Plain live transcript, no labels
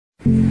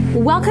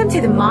Welcome to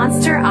the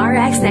Monster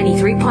RX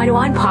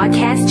 93.1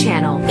 podcast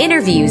channel.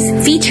 Interviews,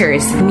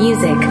 features,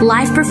 music,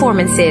 live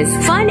performances,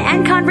 fun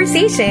and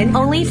conversation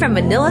only from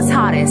Manila's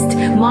hottest,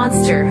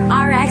 Monster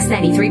RX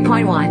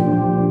 93.1.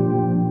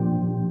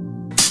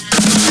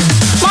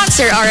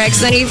 Monster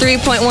RX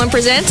 93.1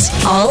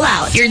 presents All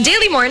Out, your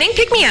daily morning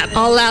pick-me-up.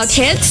 All out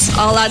hits,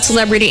 all out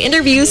celebrity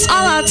interviews,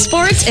 all out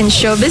sports and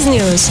showbiz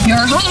news. Your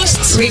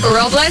hosts, Rico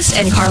Robles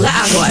and Carla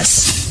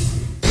Aguas.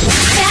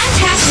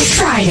 Fantastic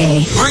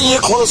Friday. Bring you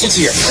closer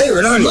to your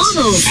favorite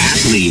artists,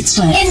 athletes,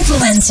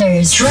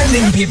 Influencers.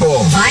 trending people,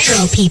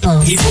 Viral people.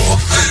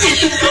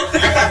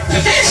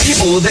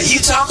 people that you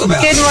talk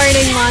about. Good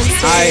morning,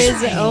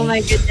 Monsters. Oh my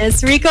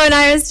goodness. Rico and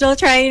I are still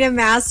trying to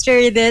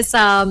master this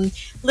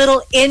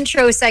little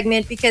intro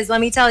segment because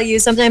let me tell you,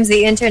 sometimes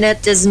the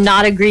internet does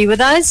not agree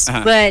with us.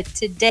 But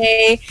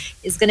today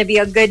is going to be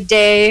a good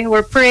day.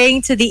 We're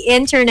praying to the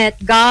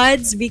internet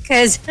gods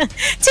because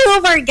two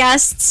of our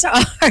guests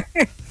are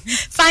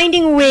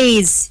finding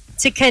ways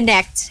to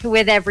connect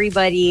with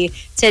everybody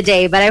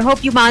today. But I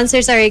hope you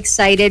monsters are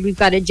excited. We've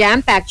got a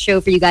jam-packed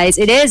show for you guys.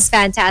 It is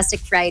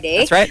Fantastic Friday.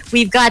 That's right.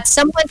 We've got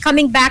someone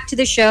coming back to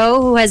the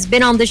show who has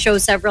been on the show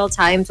several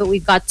times, but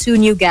we've got two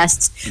new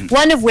guests.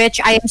 One of which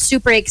I am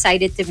super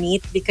excited to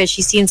meet because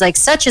she seems like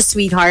such a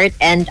sweetheart.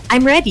 And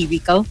I'm ready,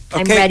 Rico.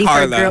 I'm Okay, ready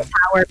Carla. for Girl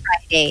Power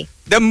Friday.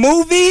 The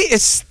movie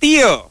is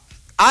Steal.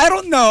 I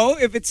don't know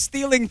if it's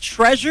stealing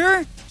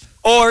treasure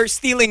or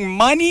stealing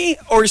money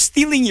or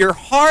stealing your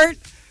heart.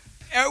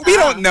 We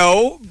don't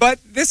know, but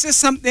this is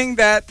something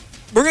that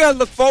we're going to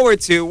look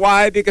forward to.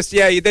 Why? Because,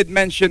 yeah, you did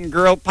mention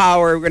girl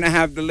power. We're going to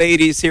have the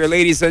ladies here.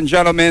 Ladies and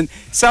gentlemen,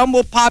 some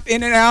will pop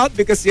in and out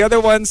because the other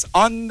one's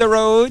on the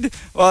road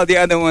while the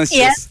other one's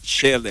just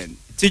chilling.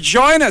 To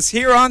join us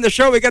here on the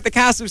show, we got the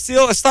cast of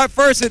Steal. Let's start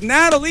first with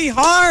Natalie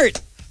Hart.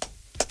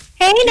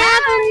 Hey,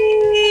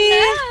 Natalie!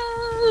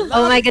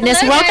 Oh my goodness.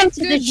 Hello, Welcome guys.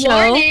 to the Good show.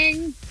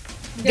 morning.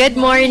 Good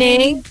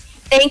morning.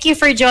 Thank you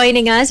for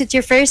joining us. It's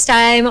your first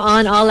time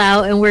on All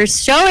Out, and we're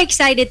so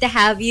excited to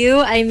have you.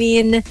 I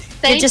mean, you're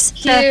Thank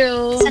just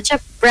you. such a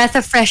breath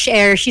of fresh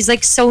air. She's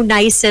like so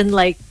nice and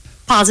like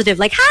positive.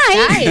 Like,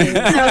 hi.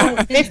 So,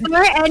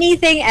 before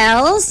anything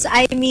else,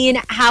 I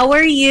mean, how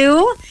are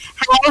you?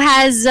 How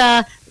has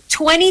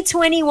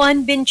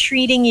 2021 been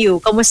treating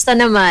you? Kamusta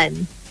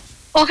naman?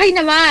 Okay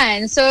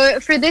naman. So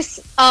for this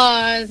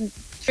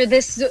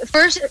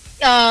first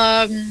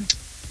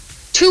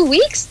 2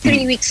 weeks,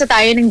 3 weeks na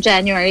tayo ng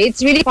January.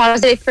 It's really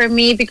positive for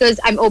me because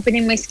I'm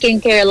opening my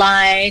skincare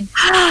line.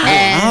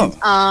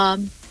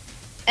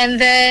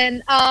 And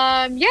then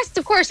yes,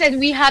 of course, and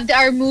we have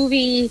our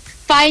movie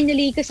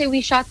finally kasi we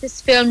shot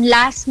this film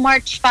last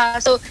March pa.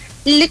 So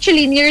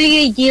literally nearly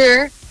a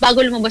year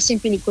bago lumabas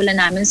yung pelikula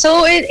namin.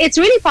 So it's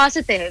really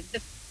positive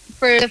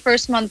for the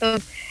first month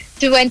of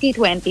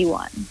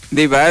 2021.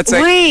 Diba? It's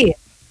like Wait.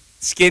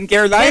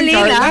 skincare line, Really,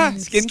 Carla.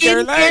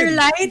 Skincare line.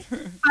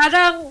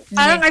 Parang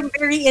I'm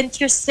very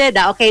interested.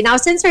 Okay, now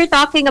since we're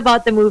talking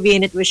about the movie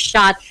and it was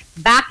shot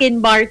back in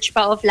March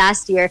pa of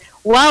last year,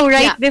 wow,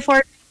 right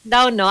before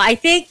down, no? I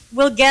think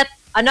we'll get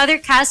another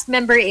cast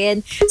member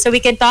in so we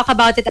can talk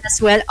about it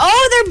as well.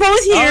 Oh, they're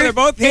both here. Oh, they're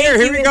both here.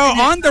 Here we go.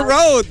 On the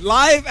road,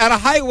 live at a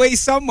highway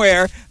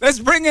somewhere. Let's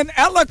bring in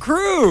Ella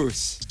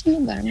Cruz.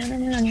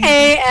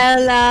 Hey,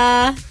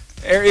 Ella.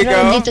 There you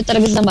go. Dito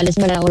talaga sa malis,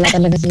 wala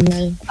talaga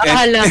signal.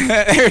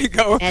 There you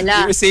go.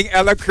 Ella. You're seeing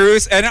Ella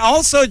Cruz. And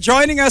also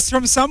joining us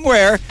from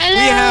somewhere,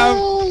 we have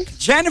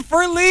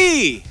Jennifer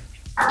Lee.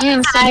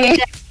 Hi,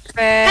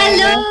 Jennifer.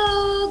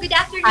 Hello! Good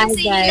afternoon Hi, sa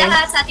inyo guys.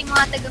 lahat, sa ating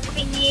mga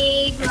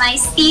tagapakinig, my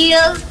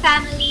Steal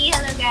family.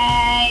 Hello,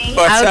 guys!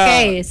 What's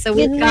Okay, so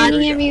Good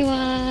morning,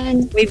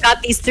 everyone. we've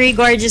got these three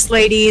gorgeous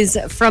ladies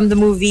from the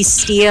movie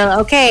Steal.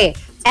 Okay,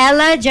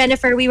 Ella,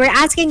 Jennifer, we were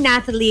asking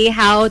Natalie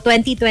how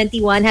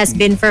 2021 has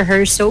been for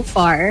her so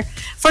far.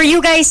 For you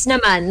guys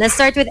naman, let's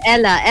start with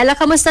Ella. Ella,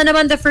 kamusta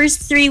naman the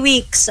first 3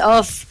 weeks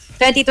of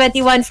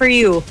 2021 for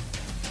you?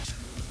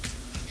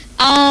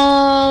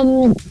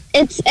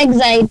 It's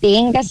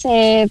exciting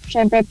kasi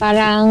syempre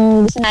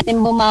parang gusto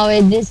natin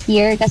bumawi this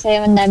year kasi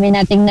ang dami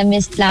nating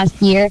na-miss last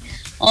year.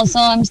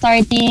 Also, I'm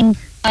starting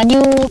a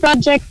new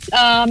project.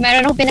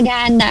 Meron akong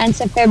pinaghahandaan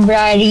sa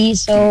February.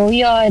 So,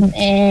 yun.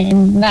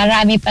 And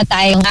marami pa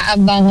tayong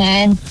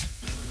aabangan.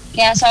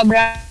 Kaya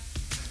sobrang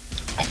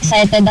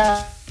excited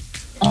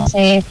ako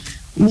kasi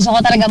gusto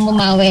ko talaga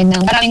bumawi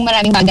ng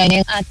maraming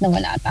bagay at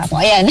nawala pa ako.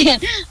 Ayan.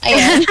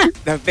 Ayan.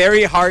 The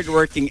very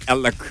hardworking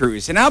Ella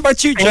Cruz. And how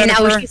about you, I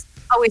know Jennifer? she's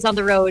always on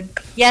the road.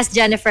 Yes,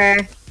 Jennifer.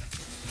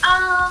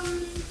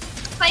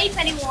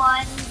 2021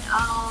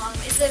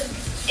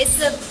 it's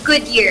a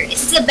good year.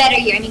 It's a better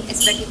year. I mean,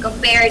 especially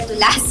compared to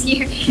last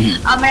year.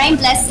 Maraming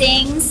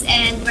blessings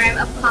and maraming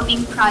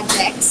upcoming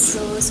projects.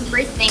 So,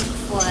 super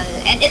thankful.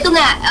 And ito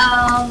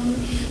nga,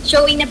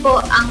 showing na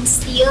po ang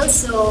Steal.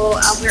 So,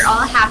 we're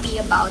all happy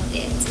about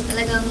it. So,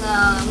 talagang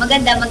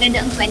maganda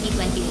ang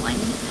 2021.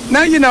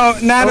 Now, you know,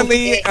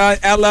 Natalie,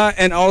 Ella,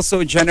 and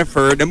also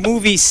Jennifer, the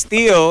movie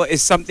Steal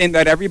is something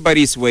that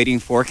everybody's waiting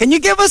for. Can you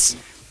give us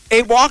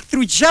a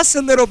walkthrough just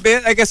a little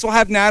bit. I guess we'll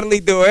have Natalie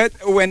do it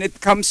when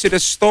it comes to the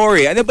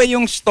story. Ano ba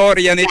yung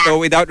storya nito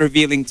without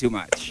revealing too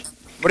much?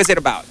 What is it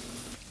about?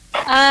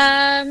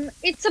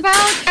 It's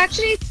about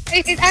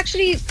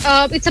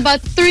it's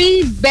about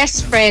three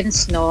best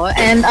friends, no,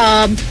 and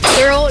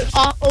they're all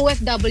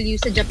OFW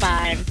sa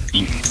Japan,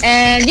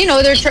 and you know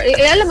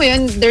alam mo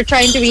yun, they're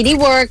trying to really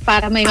work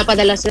para may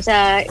mapadala sila sa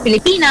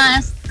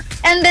Pilipinas,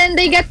 and then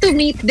they get to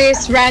meet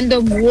this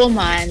random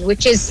woman,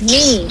 which is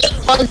me,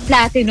 called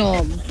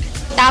Platinum.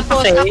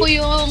 Tapos ako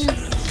yung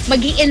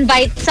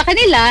mag-i-invite sa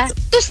kanila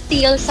to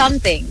steal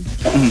something.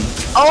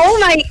 Oh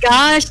my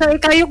gosh! So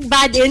ikaw yung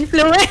bad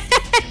influence.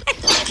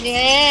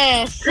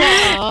 Yes.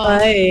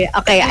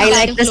 Okay, I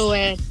like this.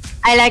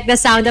 I like the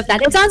sound of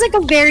that. It sounds like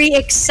a very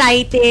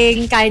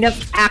exciting kind of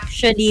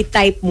actiony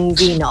type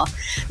movie, no?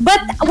 But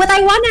what I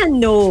want to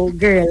know,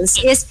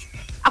 girls, is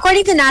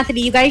according to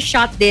Natalie, you guys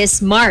shot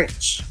this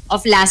March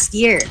of last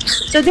year.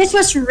 So this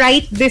was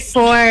right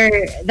before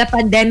the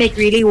pandemic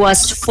really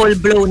was full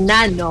blown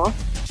na, no?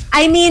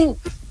 I mean,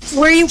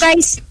 were you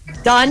guys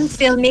done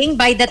filming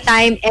by the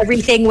time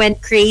everything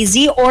went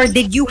crazy, or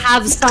did you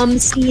have some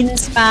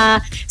scenes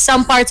pa,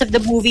 some parts of the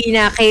movie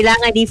na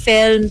kailangan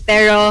i-film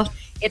pero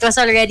it was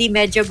already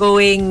medyo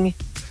going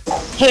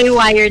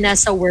haywire na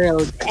sa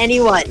world?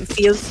 Anyone,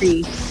 feel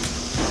free.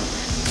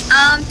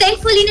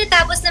 Thankfully,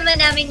 natapos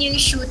naman namin yung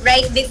shoot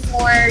right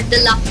before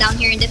the lockdown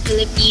here in the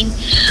Philippines.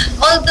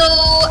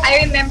 Although,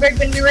 I remembered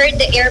when we were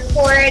at the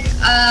airport,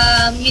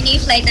 yun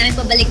yung flight namin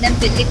pabalik ng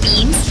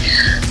Philippines.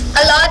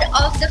 A lot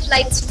of the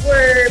flights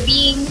were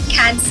being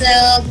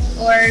canceled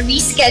or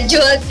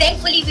rescheduled.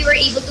 Thankfully, we were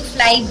able to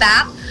fly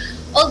back.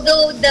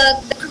 Although the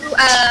crew,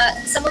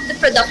 some of the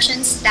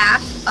production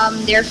staff,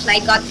 their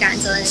flight got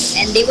canceled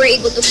and they were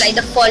able to fly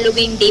the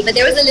following day. But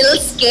there was a little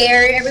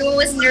scare. Everyone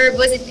was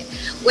nervous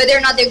whether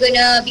or not they're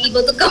gonna be able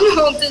to come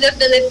home to the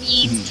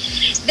Philippines.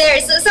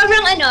 So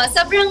sobrang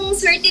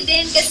swerte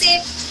din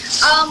kasi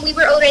we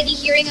were already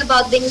hearing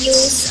about the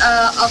news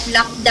of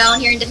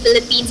lockdown here in the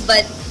Philippines,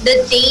 but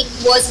the date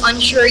was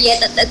unsure yet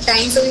at that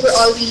time, so we were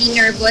all really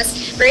nervous.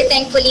 Very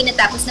thankfully,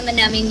 natapos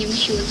naman namin yung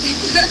shoot.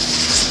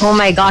 Oh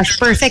my gosh,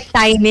 perfect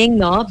timing,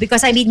 no?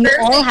 Because I mean, you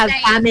all have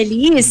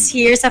families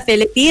here sa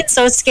Philippines.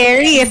 So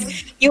scary if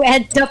you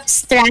end up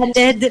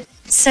stranded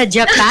sa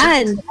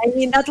Japan. I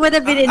mean, that would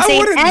have been insane. I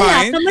wouldn't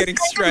mind Ella, getting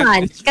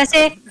stranded.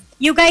 Kasi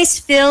you guys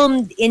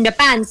filmed in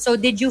Japan. So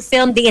did you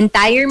film the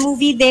entire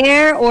movie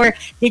there, or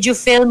did you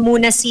film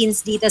muna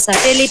scenes dito sa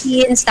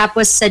Philippines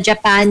tapos sa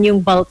Japan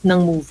yung bulk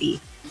ng movie?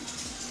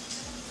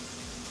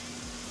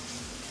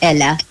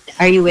 Ella,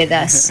 are you with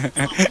us?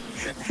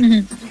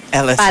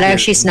 Parang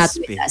she's not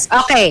with us.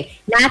 Okay,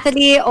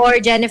 Natalie or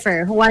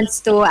Jennifer, who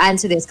wants to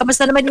answer this?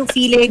 Kamusta naman yung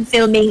feeling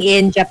filming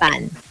in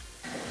Japan?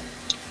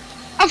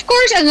 Of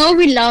course,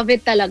 we love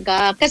it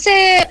talaga.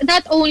 Kasi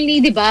not only,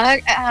 di ba,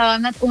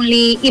 not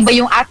only iba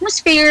yung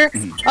atmosphere,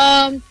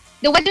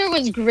 the weather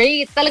was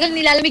great. Talagang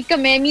nilalamig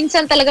kami.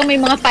 Minsan talagang may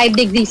mga 5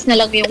 degrees na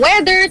lang yung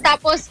weather.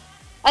 Tapos,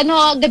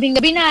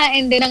 gabing-gabi na,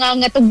 and then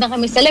nangangatog na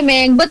kami sa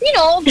lamig. But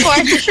of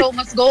course, the show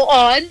must go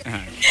on.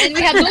 And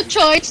we have no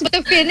choice but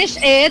to finish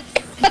it.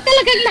 But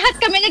talagang lahat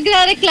kami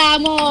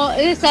nagrereklamo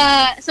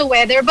sa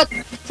weather. But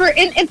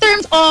in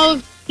terms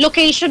of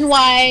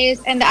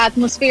location-wise and the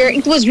atmosphere,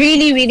 it was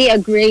really, really a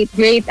great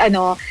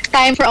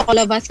time for all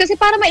of us. Kasi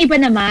para maiba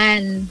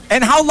naman.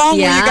 And how long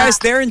were you guys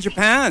there in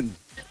Japan?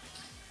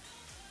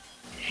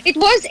 It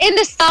was in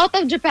the south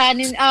of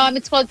Japan.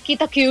 It's called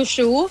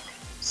Kitakyushu.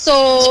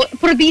 So,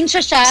 probinsya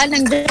siya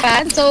ng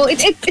Japan. So,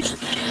 it's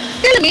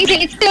still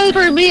amazing. It's still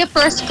for me a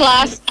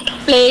first-class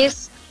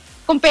place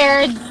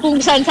compared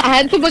kung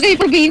saan-saan. Kung bagay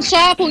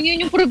probinsya, kung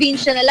yun yung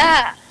probinsya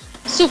nila,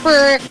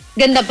 super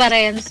ganda pa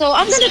rin. So,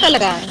 ang ganda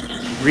talaga.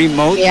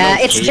 Remote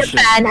location. It's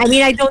Japan. I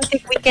mean, I don't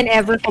think we can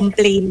ever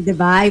complain,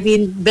 diba? I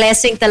mean,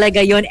 blessing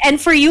talaga yun.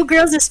 And for you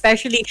girls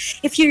especially,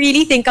 if you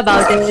really think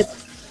about it,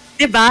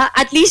 diba?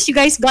 At least you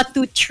guys got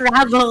to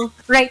travel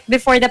right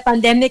before the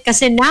pandemic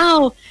kasi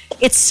now,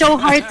 it's so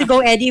hard to go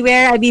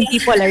anywhere. I mean,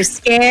 people are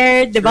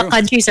scared, diba?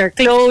 Countries are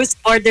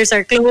closed, borders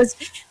are closed.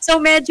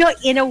 So medyo,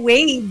 in a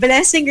way,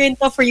 blessing rin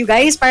to for you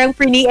guys. Parang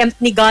pre-empt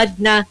ni God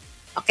na,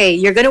 okay,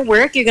 you're gonna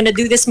work, you're gonna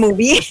do this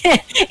movie.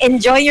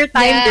 Enjoy your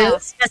time,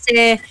 girls.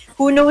 Kasi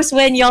who knows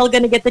when y'all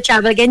gonna get to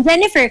travel again.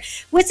 Jennifer,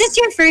 was this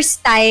your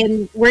first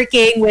time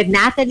working with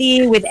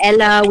Natalie, with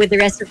Ella, with the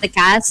rest of the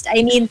cast?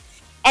 I mean,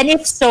 and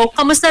if so,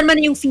 kamusta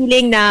naman yung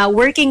feeling na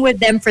working with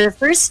them for the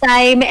first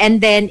time and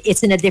then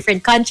it's in a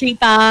different country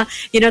pa?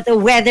 The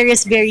weather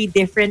is very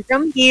different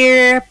from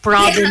here,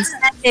 province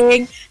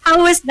setting.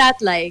 How was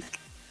that like?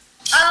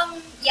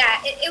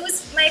 It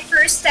was my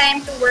first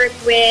time to work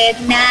with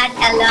Nat,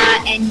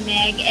 Ella, and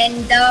Meg.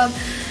 And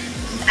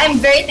I'm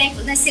very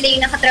thankful na sila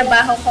yung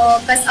nakatrabaho ko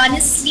because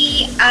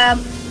honestly,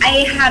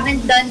 I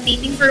haven't done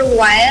taping for a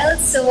while.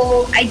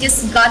 So I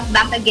just got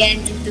back again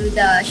into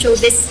the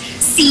showbiz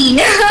scene.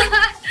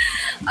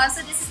 So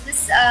this is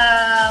this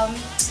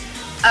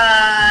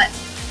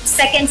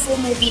second full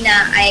movie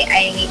na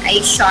I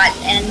shot,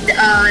 and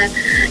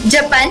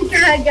Japan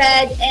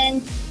kagad,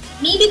 and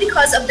maybe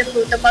because of the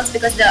protocols,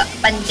 because the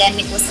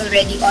pandemic was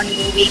already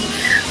ongoing,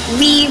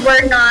 we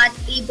were not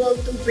able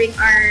to bring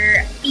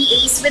our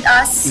PAs with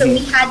us. So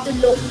we had to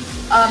look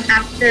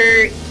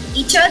after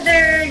each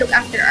other, look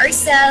after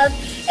ourselves.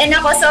 And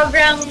ako,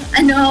 sobrang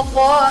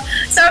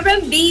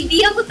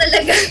baby ako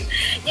talaga.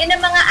 Yan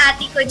ang mga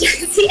ate ko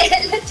dyan, si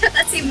Ella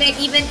tsaka si Meg,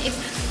 even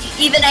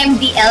I'm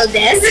the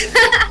eldest.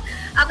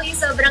 Ako yung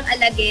sobrang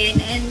alagin,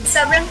 and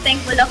sobrang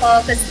thankful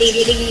ako because they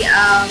really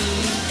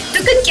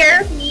took good care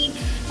of me.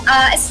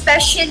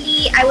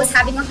 Especially, I was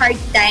having a hard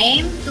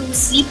time to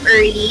sleep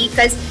early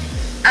because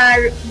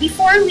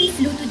before we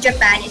flew to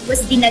Japan, it was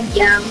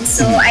binagyang.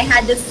 So I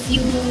had a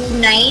few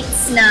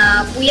nights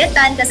na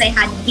puyatan because I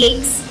had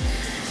gigs.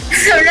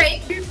 So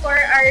right before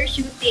our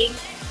shooting,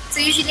 so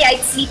usually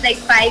I'd sleep like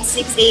 5,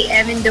 6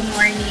 a.m. in the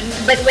morning.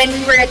 But when we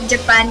were at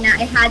Japan na,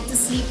 I had to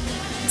sleep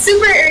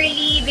super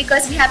early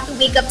because we have to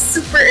wake up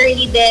super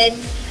early then.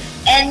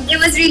 And it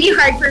was really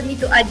hard for me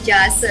to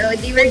adjust. So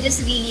they were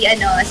just really,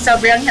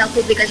 sobrang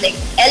helpful because like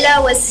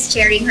Ella was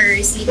sharing her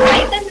sleep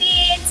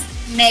vitamins.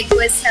 Meg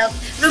was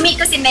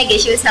roommate ko si Meg,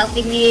 she was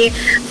helping me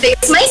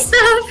fix my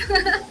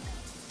stuff.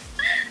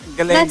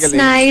 That's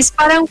nice.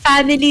 Parang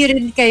family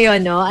rin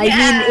kayo, no? I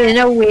mean, in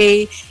a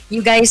way,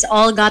 you guys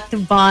all got to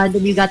bond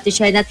and you got to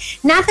share that.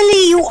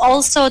 Natalie, you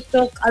also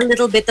took a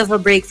little bit of a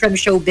break from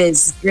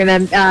showbiz.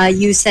 Remember,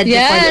 you said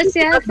before that you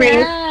took a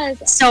break.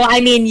 So,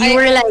 I mean, you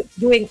were like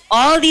doing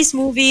all these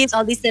movies,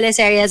 all these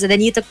teleseries, and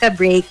then you took a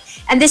break.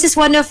 And is this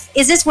one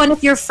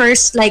of your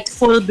first like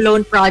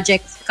full-blown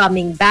projects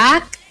coming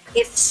back?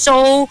 If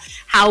so,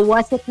 how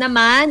was it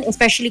naman?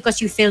 Especially because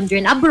you filmed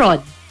during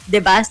abroad,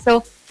 diba?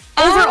 So,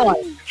 overall,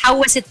 how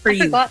was it for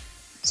you?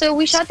 So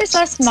we shot this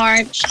last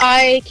March.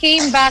 I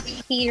came back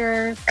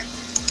here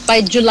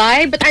by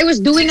July, but I was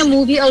doing a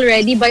movie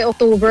already by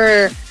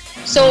October.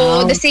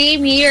 So the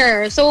same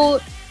year. So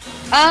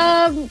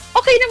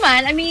okay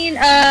naman. I mean,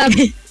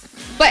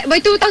 by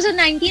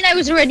 2019 I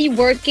was already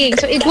working.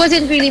 So it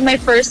wasn't really my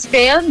first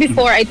film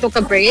before I took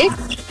a break.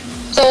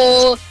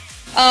 So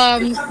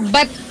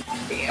but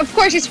of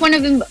course, it's one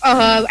of them.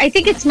 I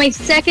think it's my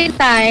second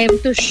time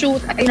to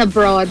shoot in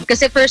abroad.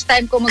 Kasi first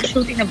time ko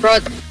mag-shoot in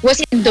abroad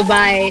was in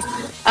Dubai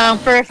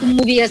for a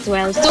movie as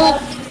well. So,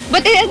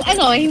 but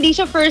hindi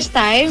siya first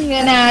time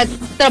na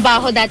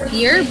trabaho that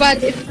year.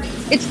 But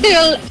it's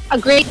still a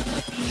great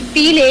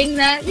feeling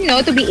na,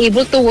 to be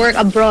able to work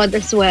abroad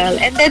as well.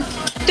 And then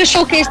to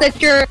showcase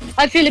that you're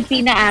a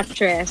Filipina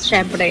actress,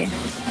 syempre.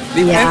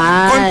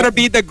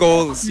 Kontrabida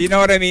goals. You know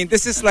what I mean?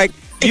 This is like,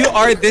 you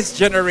are this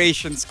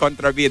generation's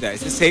Kontrabida.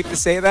 Is it safe to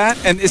say that?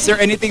 And is there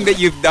anything that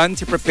you've done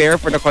to prepare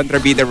for the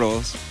Kontrabida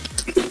roles?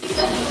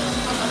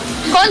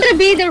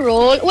 Kontrabida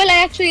role? Well,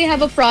 I actually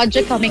have a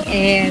project coming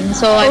in.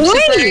 So I'm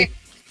super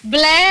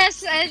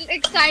blessed and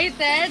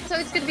excited. So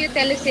it's gonna be a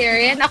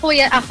teleserye. And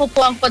ako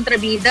po ang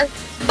Kontrabida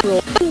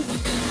role.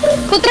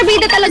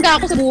 Kontrabida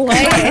talaga ako sa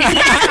buhay.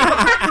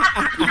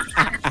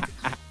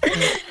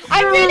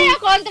 I'm really a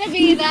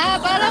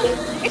kontrabida. Parang,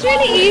 it's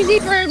really easy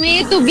for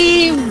me to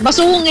be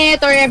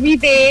masungit or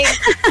everything.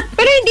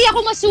 Pero hindi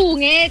ako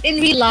masungit in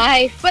real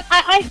life. But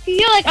I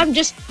feel like I'm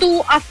just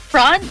too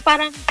upfront.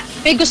 Parang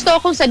may gusto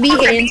akong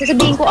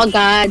sasabihin ko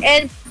agad.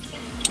 And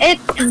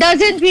it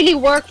doesn't really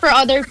work for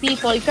other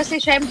people. Kasi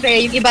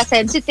syempre, yung iba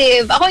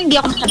sensitive. Ako hindi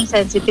ako masyadong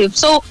sensitive.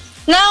 So,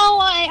 now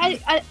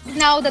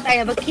now that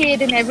I have a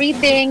kid and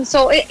everything,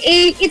 so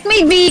it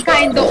may be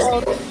kind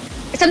of...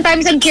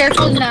 Sometimes I'm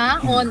careful na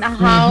on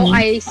how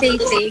I say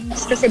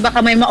things kasi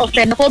baka may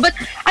ma-offend ako. But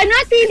I'm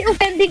not really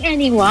offending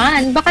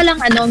anyone. Baka lang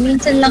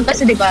minsan lang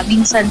kasi, di ba?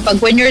 Minsan pag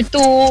when you're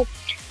too,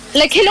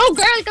 like, hello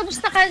girl,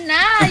 kamusta ka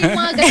na? Yung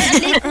mga ganyan,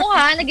 ang late mo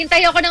ha,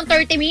 naghintay ako ng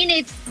 30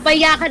 minutes,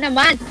 paya ka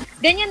naman.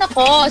 Ganyan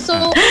ako. So,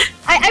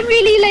 I'm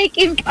really like,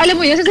 alam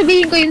mo yun,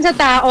 sasabihin ko yun sa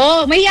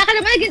tao, mahiya ka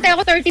naman, naghintay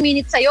ako 30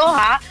 minutes sa'yo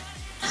ha.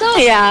 So,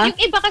 yung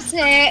iba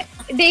kasi,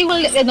 they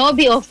will,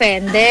 be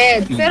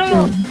offended.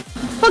 Pero,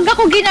 pag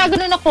ako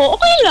ginaganon ako,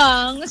 okay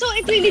lang. So,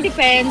 it really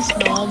depends,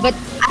 no? But,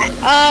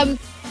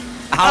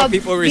 how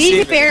people receive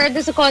being prepared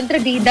as a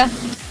kontrabida,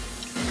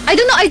 I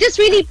don't know, I just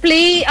really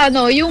play,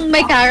 yung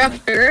my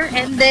character,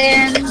 and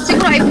then,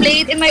 siguro I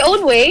play it in my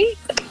own way,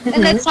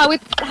 and that's how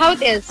it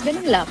is.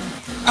 Ganun lang.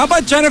 How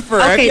about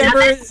Jennifer? Okay,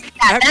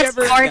 that's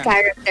your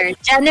character.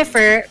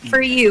 Jennifer, for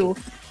you,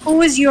 who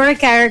was your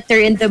character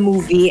in the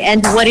movie,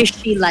 and what is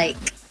she like?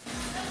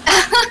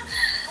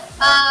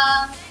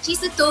 She's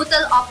the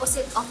total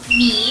opposite of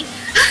me.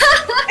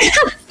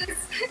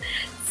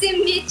 Si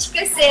Mitch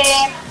kasi,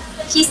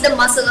 she's the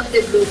muscle of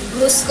the group.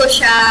 Brusco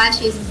siya,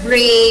 she's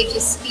brave,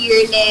 she's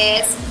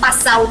fearless,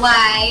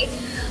 pasaway.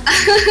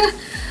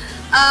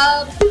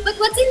 But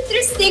what's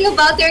interesting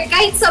about her,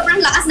 kahit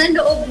sobrang lakas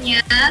ng loob niya,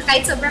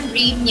 kahit sobrang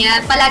brave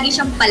niya, palagi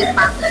siyang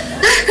palpak.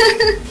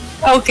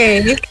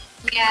 Okay.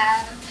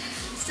 Yeah.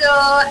 So,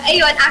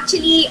 ayun,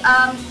 actually,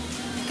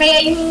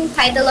 kaya yung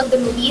title of the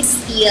movie is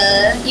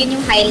Steel, yun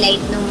yung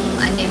highlight nung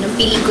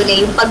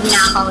pelikula, yung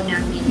pagnakaw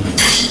namin.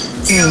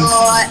 So,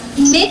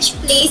 Mitch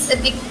plays a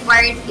big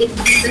part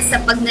dito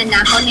sa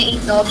pagnanakaw na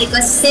ito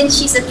because since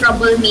she's a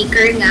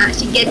troublemaker nga,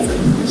 she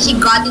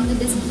got into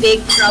this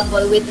big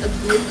trouble with a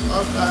group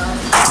of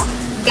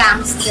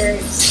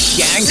gangsters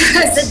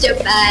sa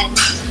Japan.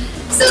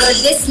 So,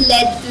 this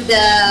led to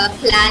the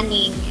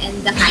planning and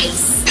the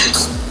heist.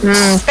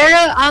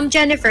 Pero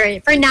Jennifer,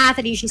 for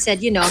Natalie, she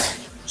said,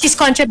 she's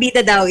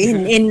kontrabida daw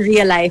in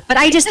real life. But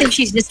I just think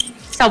she's just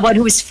someone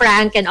who's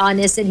frank and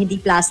honest and hindi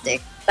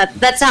plastic.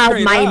 That's how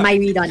my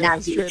read on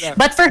Natalie.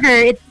 But for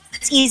her,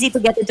 it's easy to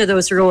get into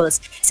those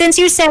roles. Since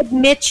you said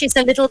Mitch is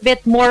a little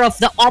bit more of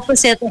the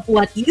opposite of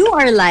what you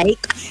are like,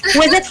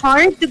 was it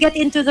hard to get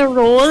into the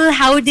role?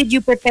 How did you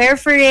prepare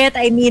for it?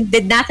 I mean,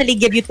 did Natalie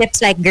give you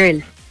tips like,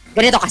 girl,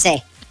 ganito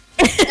kasi?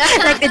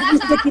 Like, did you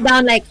sit you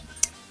down like,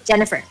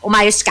 Jennifer,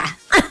 umayos ka?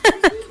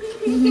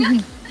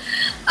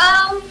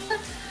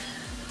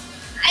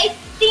 I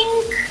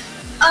think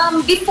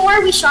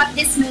before we shot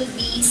these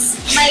movies,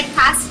 my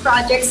past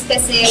projects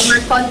kasi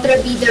were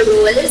kontrabida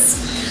roles.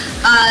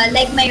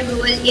 Like my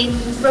role in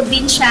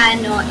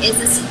Provinciano is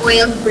a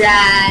spoiled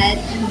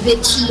brat,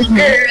 bitchy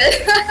girl.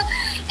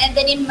 And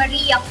then in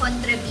Maria,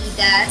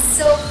 kontrabida.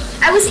 So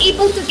I was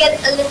able to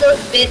get a little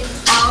bit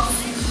of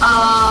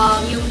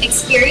yung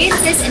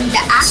experiences and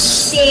the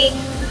acting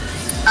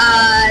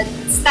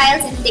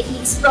styles and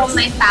techniques from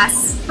my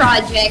past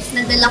projects.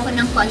 Nadala ko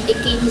ng konti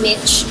kay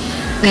Mitch.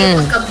 May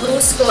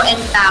pagka-brusko and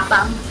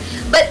tapang.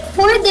 But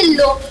for the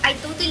look, I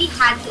totally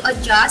had to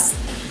adjust.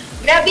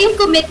 Grabe yung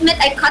commitment.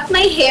 I cut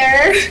my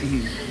hair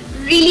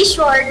really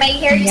short. My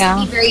hair used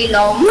to be very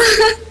long.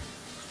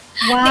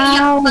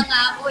 Wow.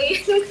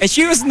 And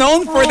she was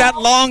known for that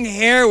long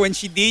hair when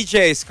she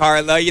DJs,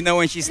 Carla.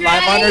 When she's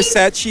live on her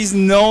set, she's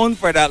known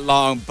for that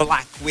long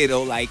Black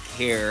Widow-like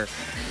hair.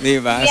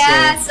 Diba?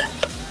 Yeah. So,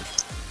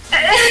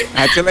 I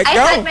had to let go.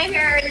 I had my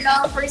hair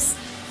long for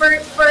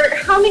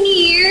how many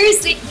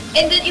years?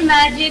 And then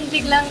imagine,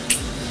 biglang,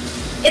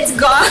 it's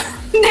gone.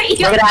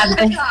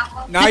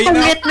 Now you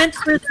know. Commitment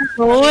for the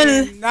role.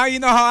 Now you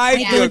know how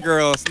I feel,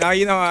 girls. Now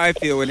you know how I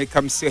feel when it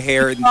comes to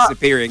hair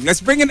disappearing.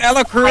 Let's bring in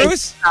Ella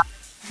Cruz.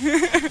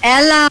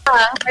 Ella,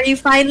 are you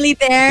finally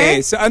there?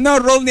 Okay, so ano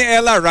role ni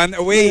Ella? Run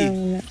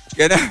away.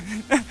 Ella.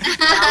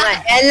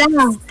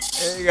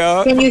 There you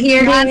go. Can you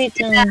hear me?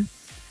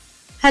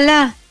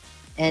 Hala.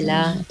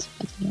 Ella.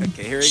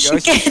 Okay, here we go.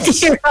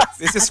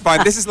 This is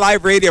fun. This is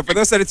live radio. For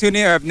those that are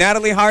tuning in, I have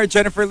Natalie Hart,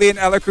 Jennifer Lee, and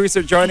Ella Cruz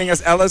are joining us.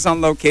 Ella's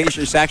on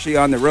location. She's actually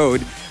on the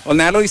road. Well,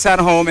 Natalie's at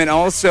home, and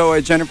also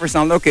Jennifer's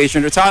on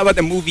location. We're talking about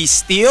the movie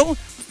Steel.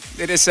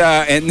 It is,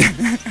 and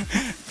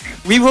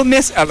we will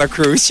miss Ella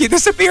Cruz. She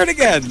disappeared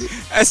again.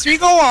 As we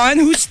go on,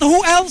 who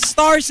else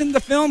stars in the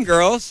film,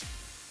 girls?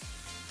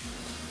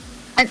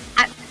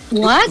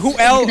 What? Who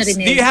else?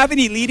 Do you have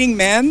any leading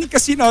men?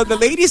 Because, the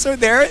ladies are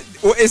there.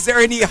 Is there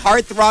any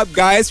heartthrob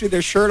guys with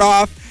their shirt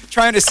off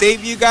trying to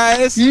save you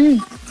guys? No,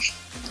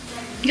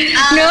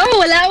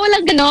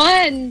 walang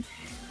ganon.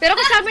 Pero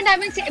kasama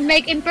namin si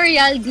Meg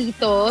Imperial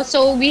dito.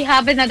 So, we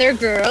have another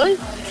girl.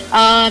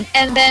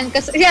 And then,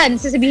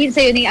 sasabihin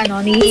sa'yo ni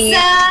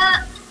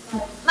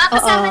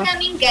Makasama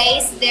namin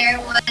guys, there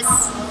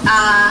was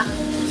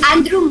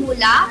Andrew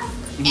Mula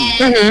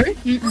and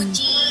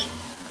Uji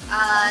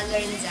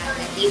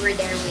Lorenzana. They were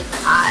there with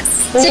us.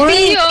 Si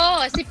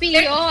Pio.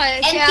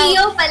 And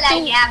Pio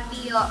pala,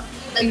 Pio.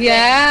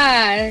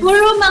 Yeah.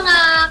 Puro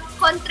mga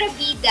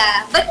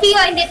kontrabida. But Pio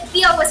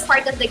was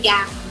part of the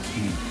gang.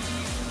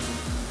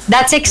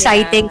 That's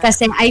exciting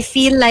kasi I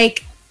feel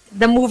like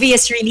the movie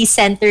is really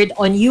centered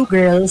on you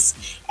girls.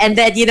 And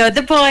then,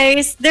 the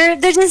boys, they're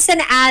just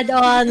an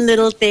add-on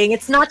little thing.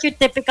 It's not your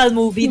typical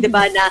movie, di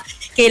ba, na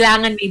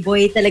kailangan may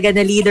boy talaga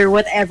na lead or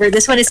whatever.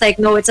 This one is like,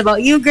 no, it's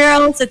about you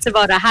girls. It's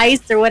about a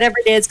heist or whatever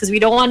it is because we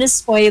don't want to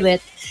spoil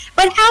it.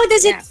 But how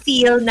does it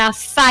feel na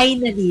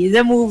finally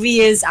the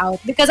movie is out?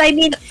 Because, I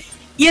mean,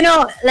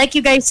 like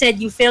you guys said,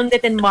 you filmed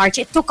it in March.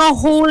 It took a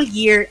whole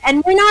year.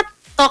 And we're not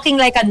talking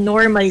like a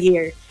normal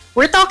year.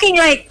 We're talking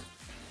like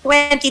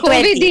 2020.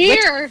 COVID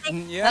year.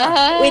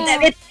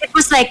 It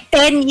was like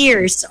 10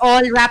 years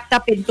all wrapped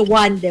up into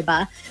one,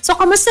 diba? So,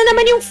 kamusta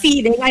naman yung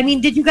feeling? I mean,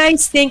 did you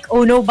guys think,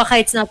 oh no, baka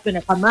it's not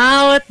gonna come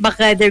out?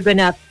 Baka they're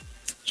gonna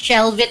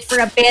shelve it for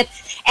a bit?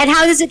 And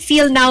how does it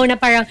feel now na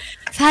parang,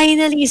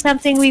 finally,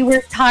 something we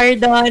worked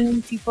hard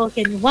on, people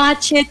can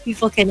watch it,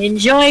 people can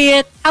enjoy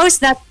it? How's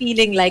that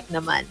feeling like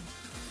naman?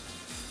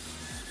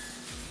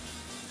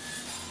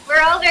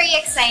 We're all very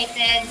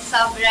excited,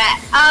 sobra.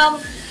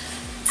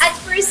 At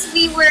first,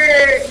 we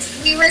were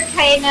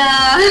kind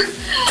of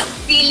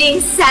feeling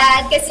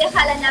sad kasi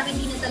akala namin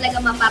hindi na talaga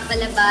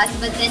mapapalabas.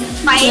 But then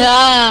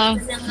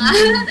finally,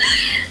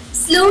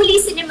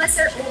 slowly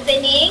cinemas are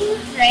opening,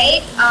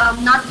 right?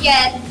 Not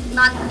yet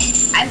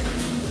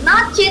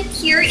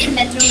here in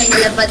Metro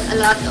Manila, but a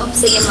lot of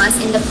cinemas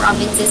in the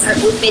provinces are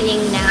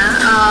opening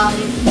na.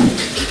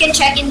 You can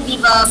check in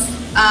Viva's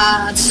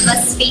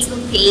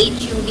Facebook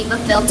page, yung Viva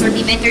Films or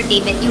Viva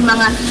Entertainment, yung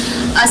mga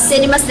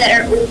cinemas that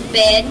are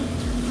open.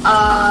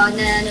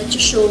 na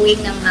nag-showing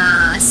ng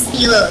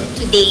Steel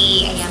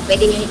today. Ayan,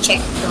 pwede nyo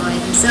i-check doon.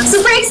 So,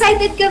 super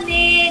excited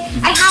kami.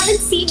 I haven't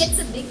seen it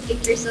sa big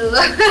picture, so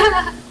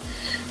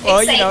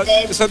Well,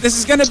 excited. so this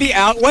is gonna be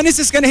out. When is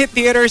this gonna hit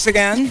theaters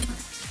again?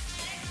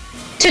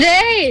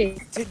 Today!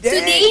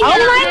 Today Oh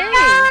na. my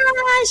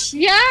gosh!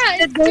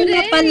 Yeah, it's Today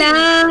na today. pala.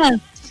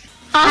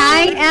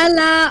 Hi,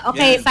 Ella.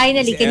 Okay, Yan,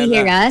 finally, si can you Ella.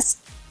 hear us?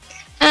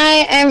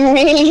 I am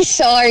really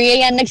sorry.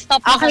 Ayan,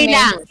 nag-stop na Okay kami.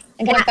 lang.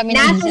 Nagkaroon kami ng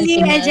Natalie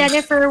signal. and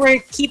Jennifer were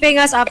keeping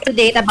us up to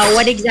date about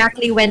what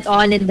exactly went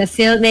on in the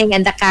filming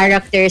and the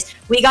characters.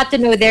 We got to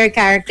know their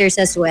characters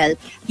as well.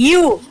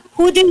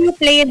 Who do you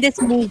play in this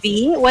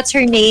movie? What's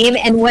her name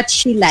and what's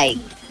she like?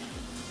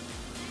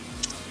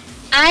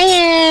 I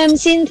am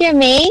Cynthia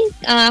May.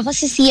 Ako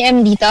si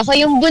CM dito. Ako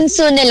yung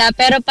bunso nila,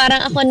 pero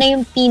parang ako na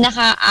yung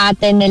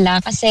pinaka-ate nila.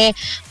 Kasi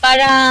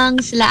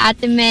parang sila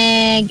Ate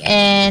Meg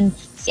and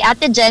si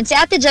Ate Jen. Si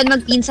Ate Jen,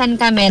 magpinsan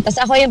kami. Tapos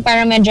ako yung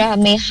parang medyo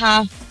may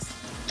half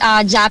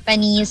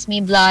Japanese,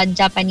 may blood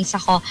Japanese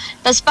ako.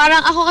 Tapos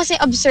parang ako kasi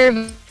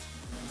observant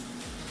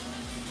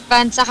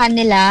sa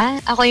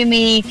kanila. Ako yung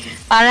may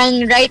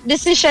parang right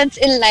decisions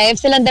in life.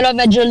 Silang dalawa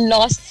medyo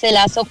lost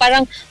sila. So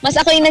parang mas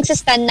ako yung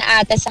nagsastand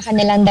na ate sa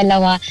kanilang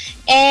dalawa.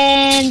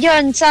 And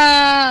yun, sa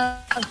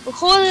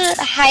whole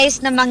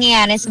heist na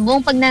mangyayari, sa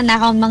buong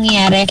pagnanakaw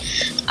mangyayari,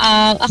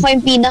 ako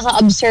yung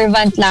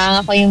pinaka-observant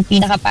lang. Ako yung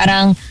pinaka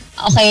parang,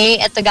 okay,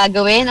 ito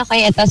gagawin.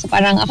 Okay, ito. So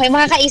parang ako yung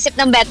makakaisip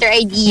ng better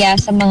idea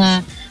sa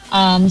mga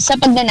sa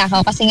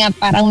pagnanakaw. Kasi nga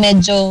parang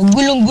medyo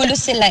gulong-gulo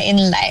sila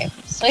in life.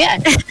 So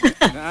yan.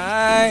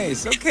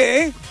 Nice.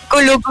 Okay.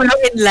 Gulo-gulo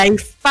in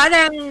life.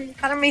 Parang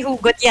may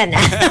hugot yan.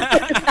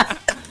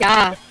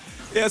 Yeah.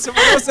 Yeah, so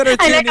for those that are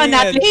I like tuning how in,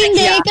 Natalie-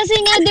 Hindi, Yeah. kasi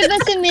nga, di ba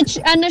si Mitch,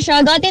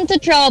 got into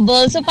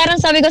trouble. So parang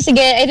sabi ko,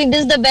 sige, I think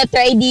this is the better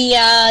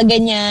idea,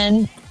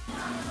 ganyan.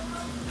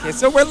 okay,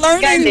 so we're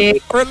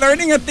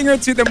learning a thing or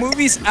two. The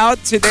movie's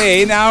out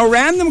today. Now,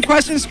 random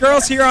questions,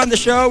 girls, here on the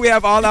show. We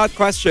have all out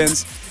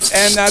questions.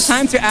 And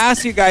time to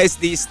ask you guys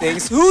these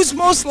things. Who's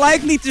most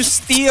likely to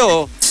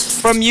steal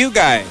from you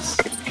guys?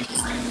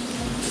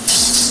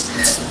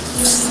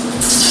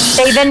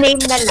 Say the name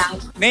na lang.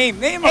 Name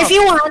If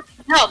you want,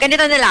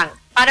 ganito na lang.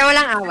 Para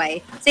walang away.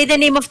 Say the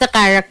name of the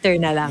character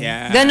na lang.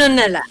 Yeah. Ganun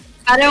na lang.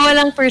 Para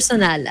walang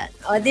personalan.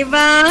 O, di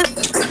ba?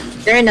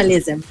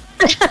 Journalism.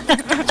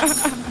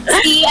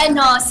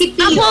 Si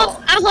Pio.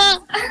 Ako.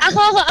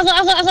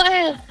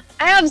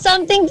 I have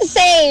something to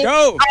say.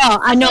 Go!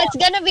 Ano? It's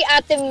gonna be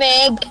Ate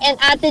Meg and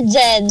Ate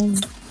Jen.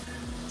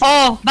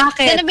 Oh, It's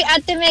bakit? gonna be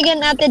Ate Meg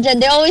and Ate Jen.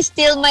 They always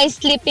steal my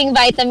sleeping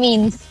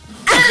vitamins.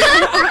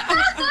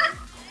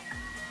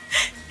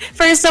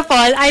 First of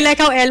all, I like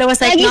how Ella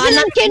was like, Lagi "No,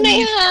 silang anak, hindi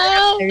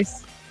kinayaw." characters."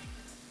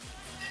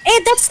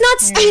 That's not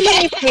stealing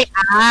if they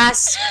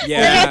ask.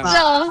 Yeah.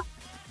 Diretso.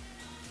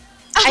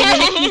 I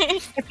mean,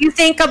 if you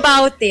think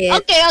about it,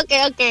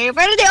 Okay.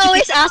 Pero they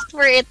always ask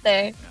for it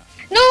eh.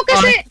 No,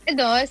 kasi,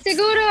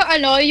 siguro,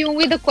 yung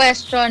with the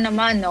question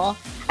naman, no,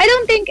 I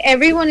don't think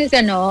everyone is,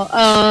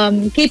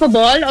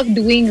 capable of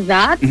doing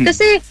that.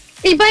 Kasi,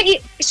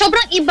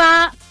 sobrang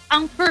iba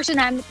ang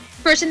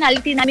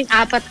personality namin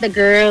apat na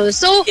girls.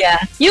 So,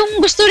 Yeah.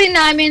 yung gusto rin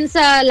namin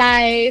sa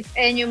life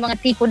and yung mga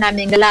tipo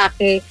namin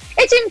lalaki,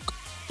 it's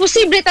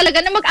imposible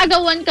talaga na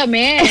mag-agawan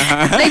kami.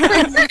 Like,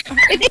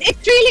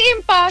 it's really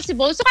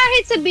impossible. So,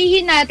 kahit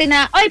sabihin natin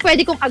na, ay,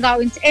 pwede kong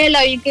agawin si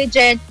Ella, yung kay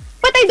Jen,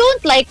 but I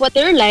don't like what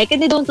they're like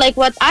and they don't like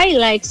what I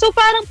like. So,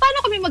 parang, paano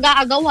kami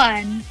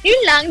mag-aagawan?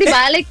 Yun lang, di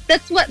ba? Like,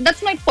 that's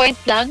my point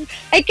lang.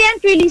 I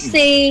can't really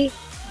say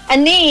a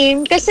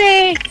name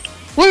kasi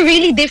we're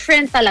really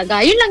different talaga.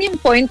 Yun lang yung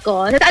point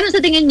ko. Ano sa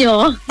tingin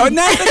nyo? Oh,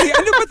 Natalie,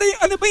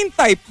 ano ba yung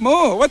type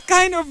mo? What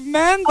kind of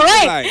man do you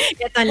Oy, like?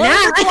 ito What na.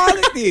 are the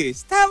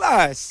qualities? Tell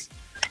us.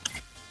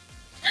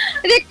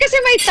 Kasi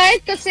may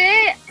type kasi,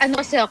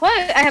 kasi ako,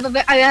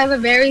 I have a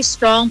very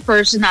strong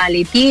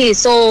personality.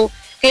 So,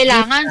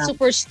 kailangan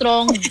super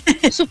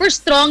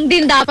strong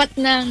din dapat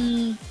ng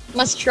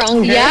Mas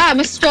stronger. yeah,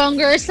 mas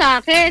stronger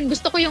sa akin.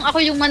 Gusto ko ako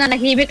yung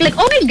mananahimik. Like,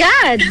 oh my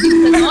God!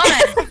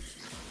 Ganon.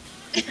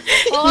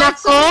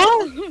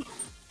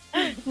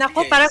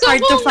 Nako, parang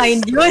hard to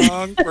find yun.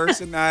 Strong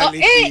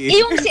personality.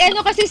 Yung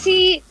kasi si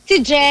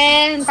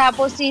Jen,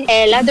 tapos si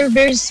Ella, they're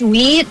very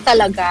sweet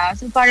talaga.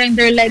 So parang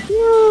they're like,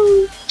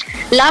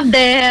 love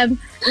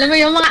them. Alam mo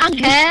yung mga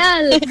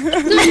anghel.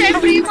 So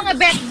syempre yung mga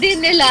bet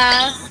din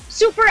nila,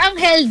 super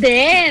anghel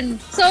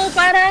din. So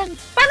parang,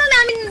 paano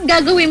namin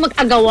gagawin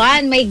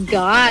mag-agawan? My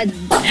God.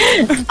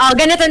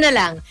 Ganito na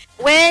lang.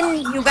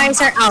 When you guys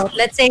are out,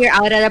 let's say you're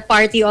out at a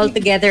party all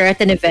together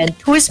at an event,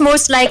 who is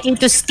most likely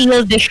to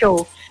steal the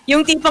show?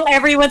 Yung tipong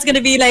everyone's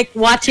gonna be like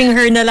watching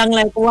her na lang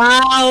like,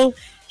 wow,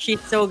 she's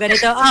so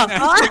ganito.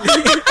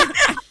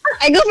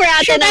 I go for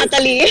Ate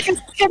Natalie.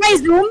 Should I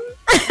zoom?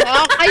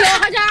 Kayo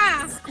ka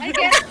dyan.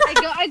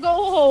 I go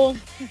home.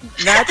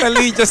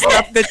 Natalie just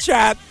left the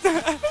chat.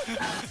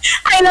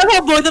 I love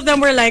how both of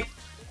them were like,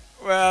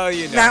 Well,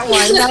 you know. that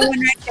one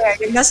right there.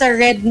 Yung nasa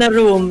red na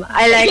room.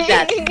 I like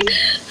that.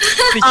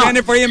 Si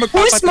Jennifer yung Who's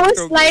most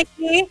magpapatugtog.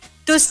 likely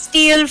to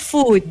steal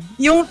food?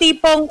 Yung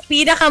tipong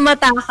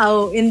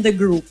pinakamatakaw in the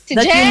group Si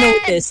that Jen! you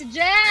noticed. Si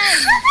Jen!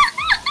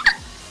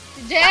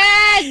 Si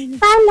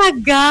Jen!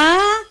 Talaga?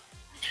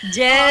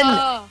 Jen,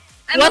 Oh.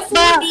 I'm What a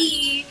ba?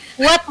 foodie.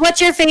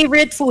 what's your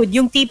favorite food?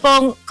 Yung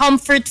tipong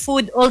comfort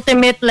food,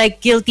 ultimate like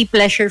guilty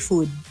pleasure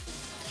food.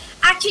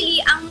 Actually,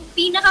 ang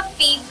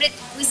pinaka-favorite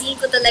cuisine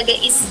ko talaga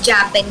is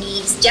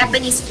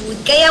Japanese food.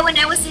 Kaya when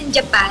I was in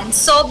Japan,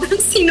 sobrang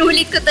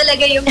sinulit ko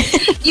talaga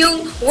yung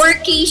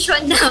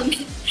workation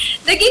namin.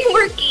 Naging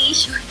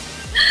workation.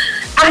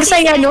 Ang Kasi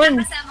saya si Ella nun.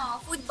 kasama ko,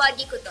 food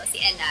buddy ko to, si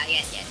Ella.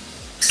 Yan.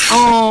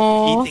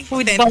 Oh, Eating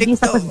food authentic body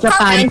sa to.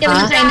 Japan Thank you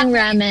pa. sa ng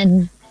ramen.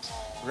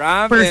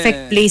 Ramen.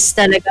 Perfect place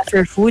talaga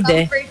for food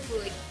Comfort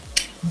food.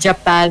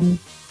 Japan.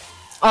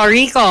 Oh,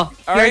 Rico, All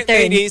your right,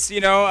 turn. ladies,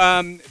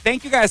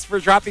 thank you guys for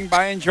dropping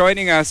by and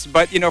joining us.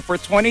 But, for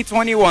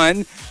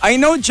 2021, I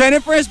know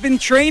Jennifer has been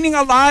training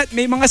a lot.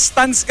 May mga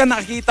stunts ka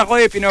nakita ko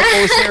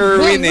pinopost ni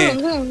Erwin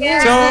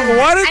So,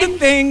 what are the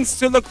things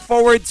to look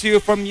forward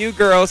to from you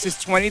girls is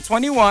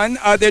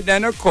 2021 other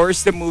than, of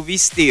course, the movie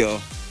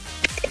Steel?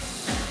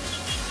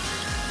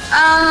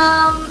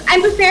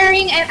 I'm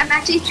preparing, I'm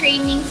actually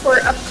training for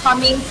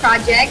upcoming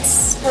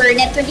projects for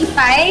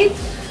Net25,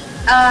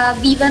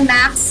 Viva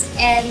Max,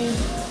 and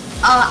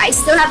I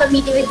still have a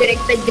meeting with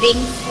Director Dring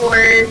for,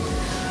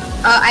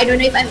 I don't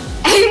know if I'm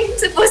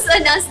supposed to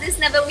announce this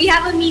na, but we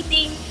have a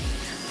meeting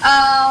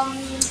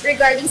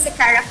regarding sa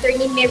character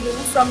ni Meru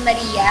from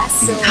Maria.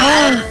 So,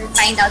 I'll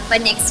find out pa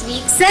next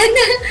week. Sana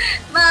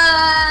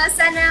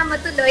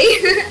matuloy.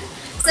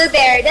 So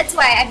there, that's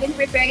why I've been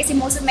preparing kasi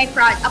most of my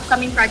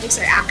upcoming projects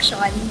are action.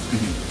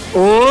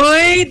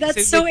 Oy,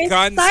 that's so With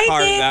guns,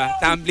 exciting. Carla.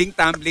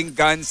 Tumbling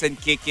guns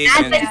and kicking.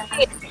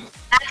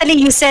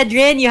 Natalie, you said,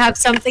 Rin, you have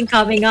something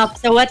coming up.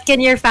 So what can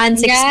your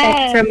fans expect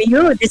Yes. from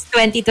you this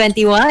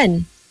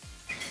 2021?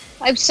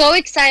 I'm so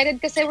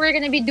excited kasi we're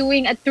gonna be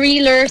doing a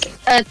thriller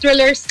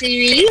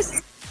series.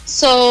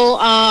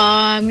 So,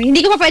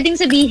 hindi ko pa pwedeng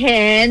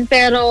sabihin,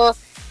 pero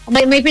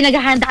may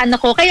pinaghahandaan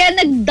ako. Kaya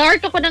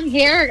nag-dart ako ng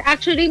hair.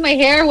 Actually, my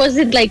hair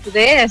wasn't like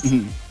this.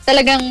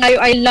 Talagang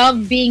I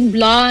love being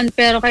blonde,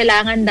 pero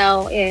kailangan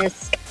daw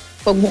is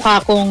pag mukha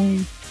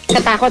kong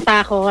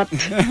katakot-takot.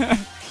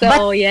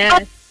 So,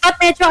 yes. But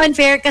medyo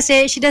unfair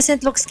kasi she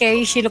doesn't look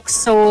scary. She looks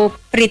so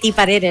pretty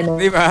pa rin.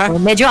 Diba? So,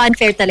 medyo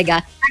unfair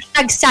talaga.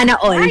 #sana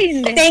all.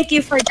 Ay, hindi. Thank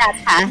you for that,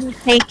 ha?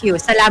 Thank you.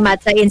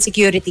 Salamat sa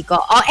insecurity ko.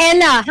 Oh,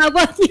 Ella, how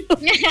about you?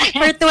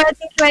 For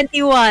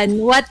 2021,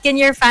 what can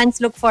your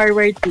fans look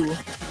forward to?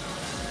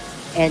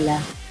 Ella.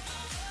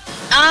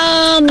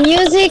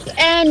 Music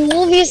and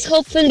movies,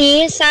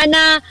 hopefully.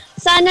 Sana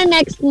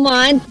next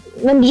month,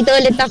 nandito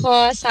ulit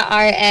ako sa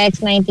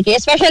RX 93.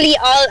 Especially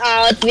All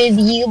Out with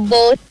you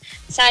both.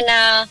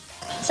 Sana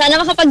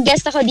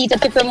makapag-guest ako dito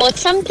to promote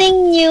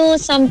something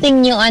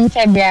new on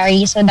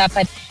February. So,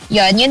 dapat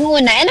yun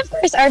muna. And of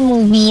course, our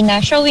movie na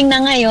showing na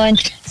ngayon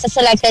sa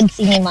selected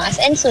cinemas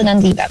and soon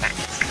on Viva Max.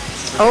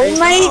 Oh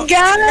my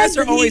God! You guys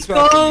are always Rico.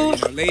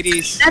 welcome,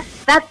 ladies.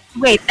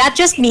 That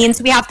just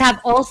means we have to have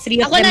all three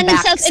of Ako them na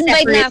back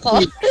nag-self-invite na ako.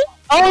 separately.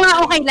 Oo nga,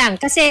 okay lang.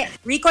 Kasi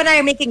Rico and I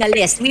are making a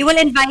list. We will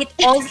invite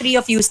all three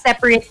of you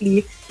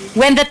separately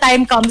when the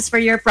time comes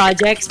for your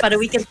projects para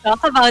we can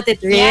talk about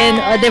it rin.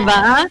 Yeah. O,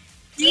 diba?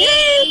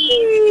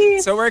 Yay!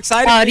 So we're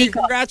excited. Oh, for you.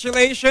 Rico.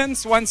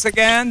 Congratulations once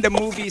again. The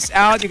movie's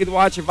out. You can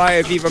watch it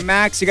via Viva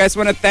Max. You guys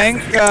want to thank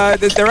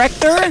the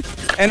director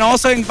and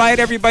also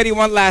invite everybody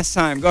one last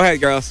time. Go ahead,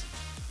 girls.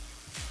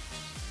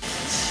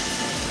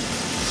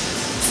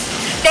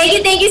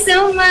 Thank you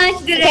so much,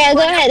 Direk. Okay,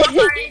 go ahead.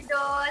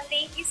 Eduardo.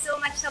 Thank you so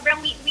much. Sobrang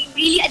we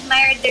really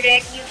admire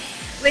Direk you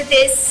with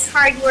his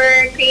hard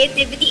work,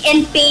 creativity,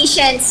 and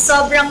patience.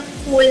 Sobrang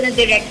cool na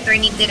director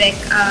ni Direk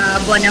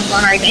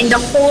Bonafajardo. And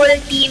the whole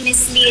team,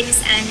 Miss Lee,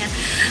 Miss Anna.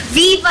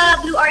 Viva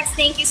Blue Arts,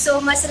 thank you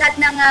so much sa lahat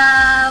ng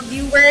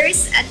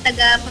viewers at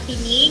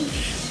taga-pakinig.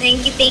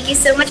 Thank you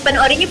so much.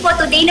 Panoorin niyo po.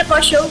 Today na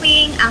po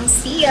showing ang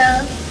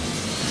Seal.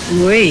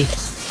 Uy.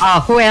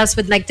 Who else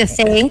would like to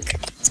thank?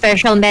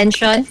 Special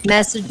mention,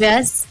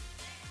 messages?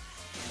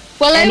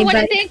 Well, I want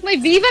to Anybody? thank my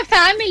Viva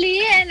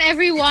family and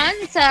everyone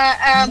sa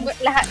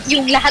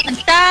lahat ng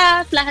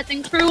staff, lahat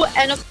ng crew,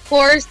 and of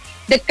course,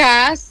 the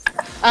cast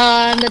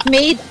that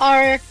made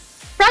our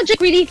project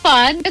really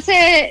fun kasi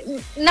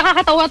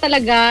nakakatawa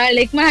talaga.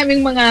 Like, maraming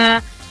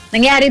mga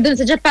nangyari dun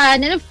sa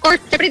Japan. And of course,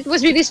 it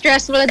was really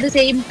stressful at the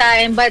same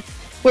time. But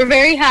we're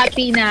very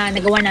happy na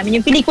nagawa namin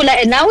yung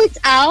pelikula and now it's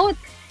out.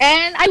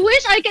 And I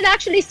wish I could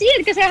actually see it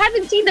because I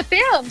haven't seen the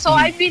film. So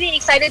I'm really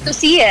excited to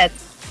see it.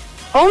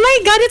 Oh my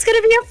God, it's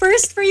gonna be a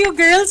first for you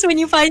girls when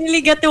you finally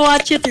get to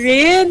watch it,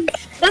 Rin.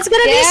 That's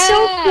gonna be so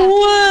Yeah.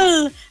 cool.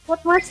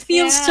 That must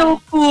feel Yeah.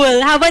 so cool.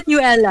 How about you,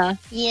 Ella?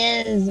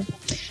 Yes.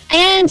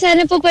 Ayan,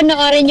 sana po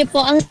panoorin niyo po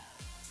ang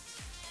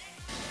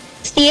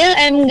Steel,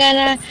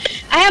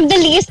 I have the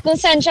list kung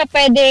saan siya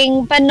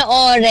pwedeng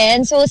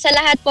panoorin. So, sa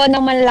lahat po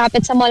ng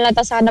malalapit sa mall na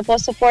to, sana po,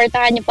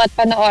 supportahan niyo po at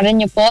panoorin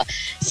niyo po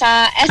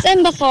sa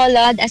SM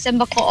Bacolod, SM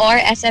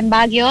Bacoor, SM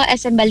Baguio,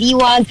 SM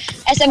Baliwag,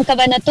 SM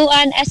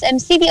Cabanatuan, SM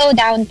CDO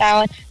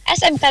Downtown,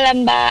 SM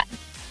Calamba,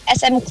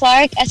 SM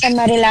Clark, SM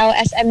Marilao,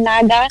 SM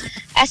Naga,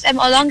 SM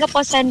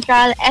Olongapo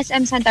Central,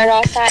 SM Santa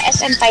Rosa,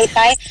 SM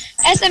Taytay,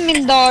 SM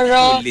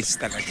Mindoro, List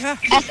talaga.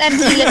 SM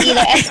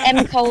Iloilo, SM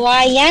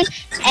Kawayan,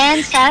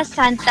 and sa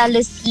Santa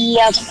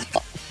Lucia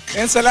po.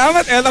 And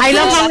salamat, Ella. I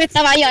love how it's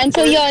tama yun.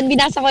 So yun,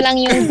 binasa ko lang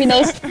yung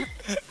pinost.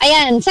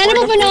 Ayan, sana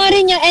po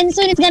panoorin nyo. And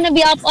soon it's gonna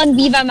be up on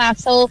Viva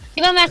Max. So,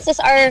 Viva Max is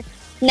our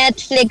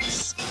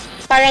Netflix,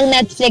 parang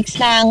Netflix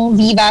ng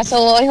Viva.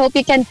 So, I hope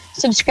you can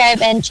subscribe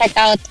and check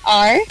out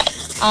our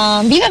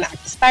Viva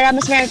Max para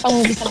mas meron pang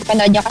movies na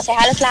mapanood nyo. Kasi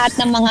halos lahat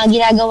ng mga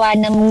ginagawa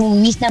ng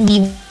movies ng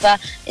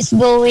Viva is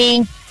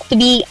going to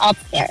be up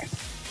there.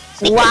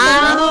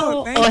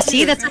 Wow. Thank you.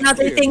 See, that's Thank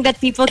another you. thing that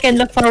people can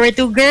look forward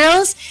to.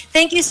 Girls,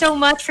 thank you so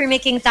much for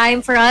making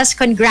time for us.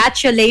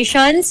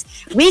 Congratulations.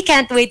 We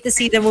can't wait to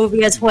see the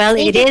movie as well.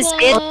 Thank It you is po.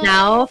 it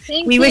now.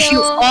 Thank We wish you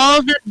you.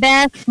 all the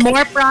best,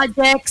 more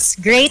projects,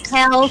 great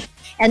health,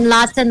 and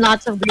lots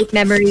of great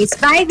memories.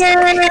 Bye,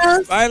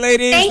 girls. Bye,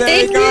 ladies. Thank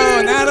there you you.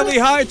 go. Natalie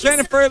Hart,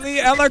 Jennifer Lee,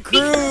 Ella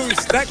Cruz.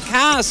 The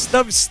cast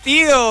of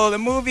Steel. The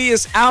movie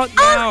is out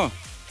now.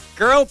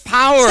 Girl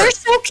power. They're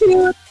so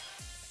cute.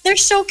 They're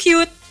so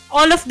cute.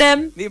 All of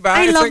them. Diba?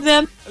 I It's love like,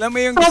 them. Alam mo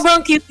yung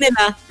Sobrang cute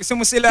nila. gusto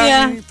mo silang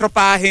Yeah.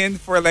 tropahin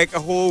for like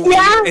a whole week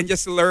Yeah. and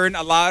just learn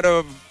a lot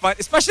of fun.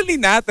 Especially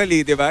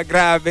Natalie, di ba?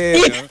 Grabe.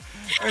 No?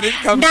 When it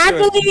comes to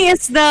Natalie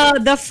is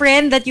the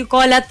friend that you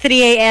call at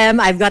 3 a.m.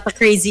 I've got a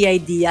crazy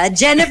idea.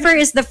 Jennifer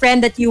is the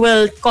friend that you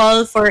will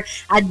call for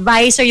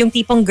advice or yung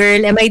tipong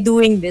girl, am I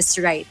doing this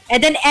right?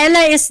 And then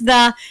Ella is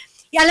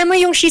alam mo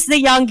yung she's the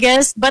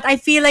youngest, but I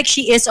feel like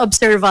she is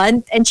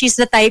observant and she's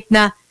the type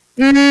na,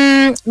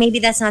 maybe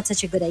that's not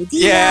such a good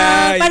idea.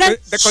 Yeah, Parang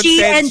the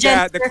she and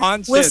conscience, the Jennifer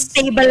conscience. will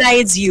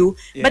stabilize you.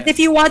 Yeah. But if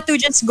you want to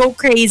just go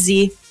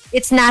crazy,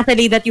 it's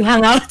Natalie that you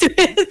hang out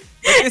with.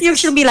 You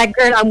should be like,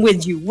 girl, I'm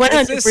with you,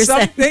 100%. This is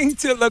something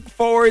to look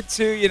forward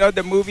to. You know,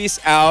 the movie's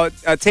out.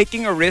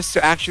 Taking a risk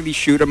to actually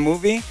shoot a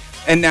movie.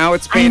 And now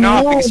it's paying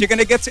off because you're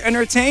going to get to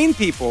entertain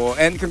people.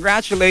 And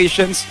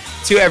congratulations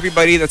to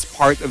everybody that's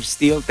part of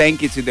Steel.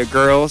 Thank you to the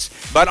girls.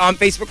 But on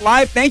Facebook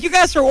Live, thank you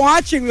guys for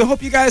watching. We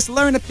hope you guys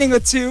learn a thing or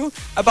two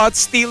about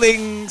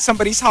stealing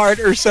somebody's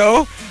heart or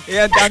so.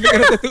 Yeah, dami ko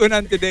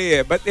natutunan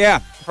today. But yeah,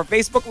 for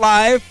Facebook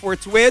Live, for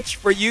Twitch,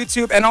 for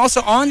YouTube, and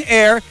also on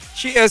air,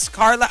 she is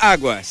Carla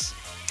Aguas.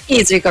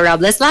 It's Rico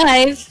Robles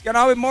Live. Get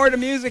on with more of the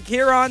music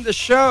here on the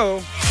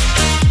show.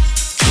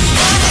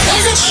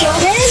 Is it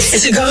showbiz?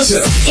 Is it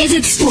gossip? Is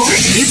it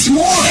sports? It's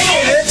more.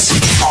 It's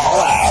All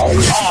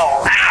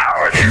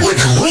Out. With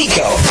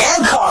Rico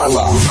and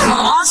Carla.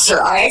 Monster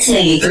RX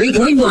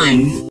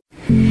 93.1.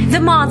 The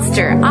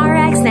Monster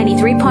RX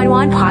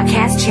 93.1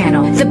 podcast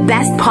channel. The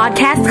best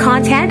podcast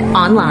content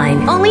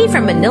online. Only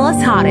from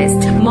Manila's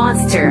hottest,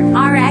 Monster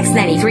RX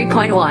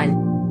 93.1.